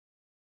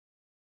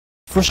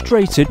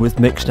Frustrated with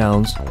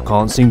mixdowns?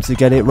 Can't seem to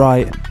get it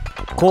right?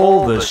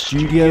 Call the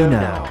studio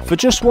now. For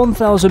just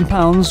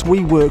 £1,000,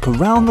 we work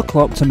around the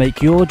clock to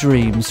make your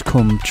dreams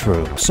come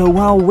true. So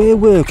while we're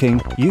working,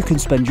 you can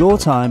spend your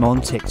time on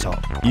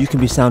TikTok. You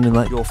can be sounding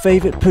like your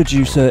favourite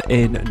producer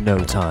in no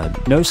time.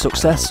 No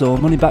success or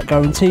money back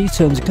guarantee,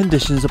 terms and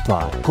conditions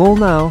apply. Call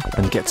now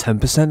and get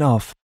 10%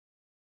 off.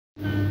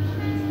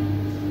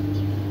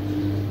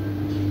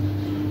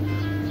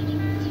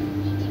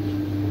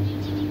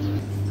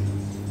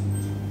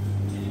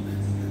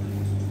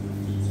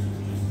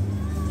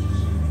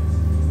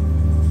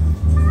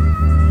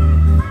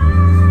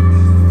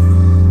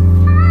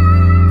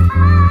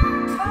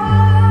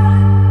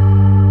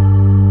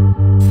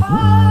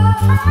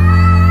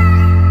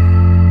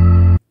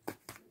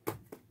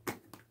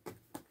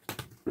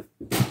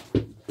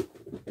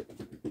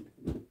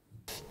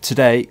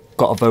 Today,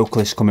 got a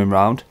vocalist coming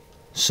round,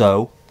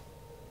 so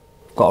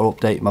got to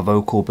update my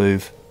vocal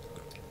booth.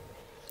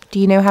 Do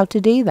you know how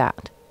to do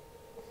that?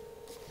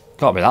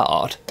 Can't be that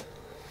hard.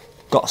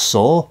 Got a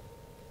saw.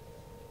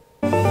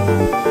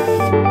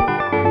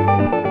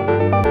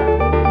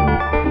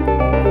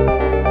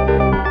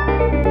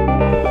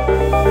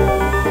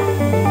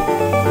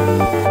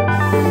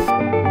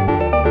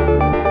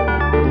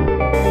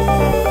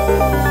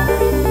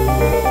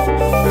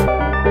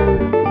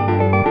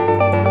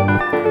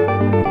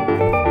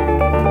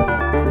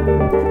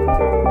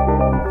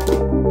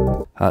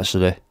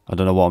 Actually, I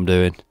don't know what I'm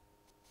doing.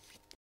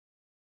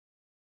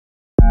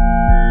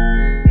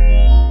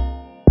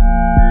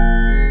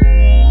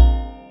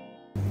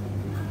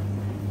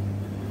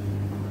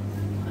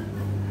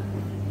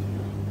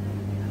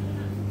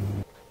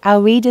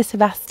 Our readers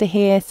have asked to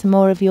hear some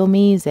more of your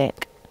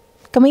music.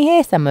 Can we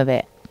hear some of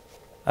it?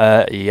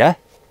 Yeah.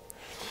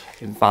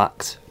 In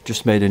fact,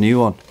 just made a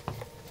new one.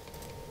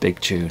 Big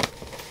tune.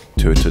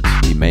 Tötet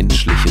die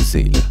menschliche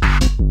Seele.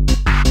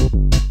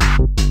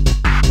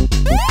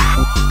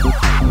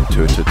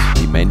 Tötet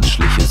die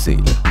menschliche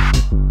Seele.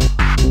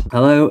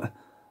 Hello?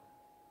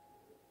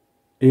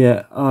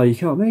 Yeah, oh, you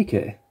can't make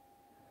it?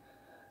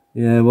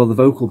 Yeah, well, the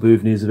vocal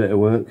booth needs a bit of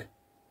work.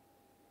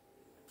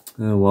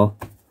 Oh well.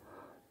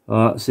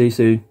 Alright, see you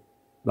soon.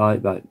 Bye,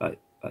 bye, bye.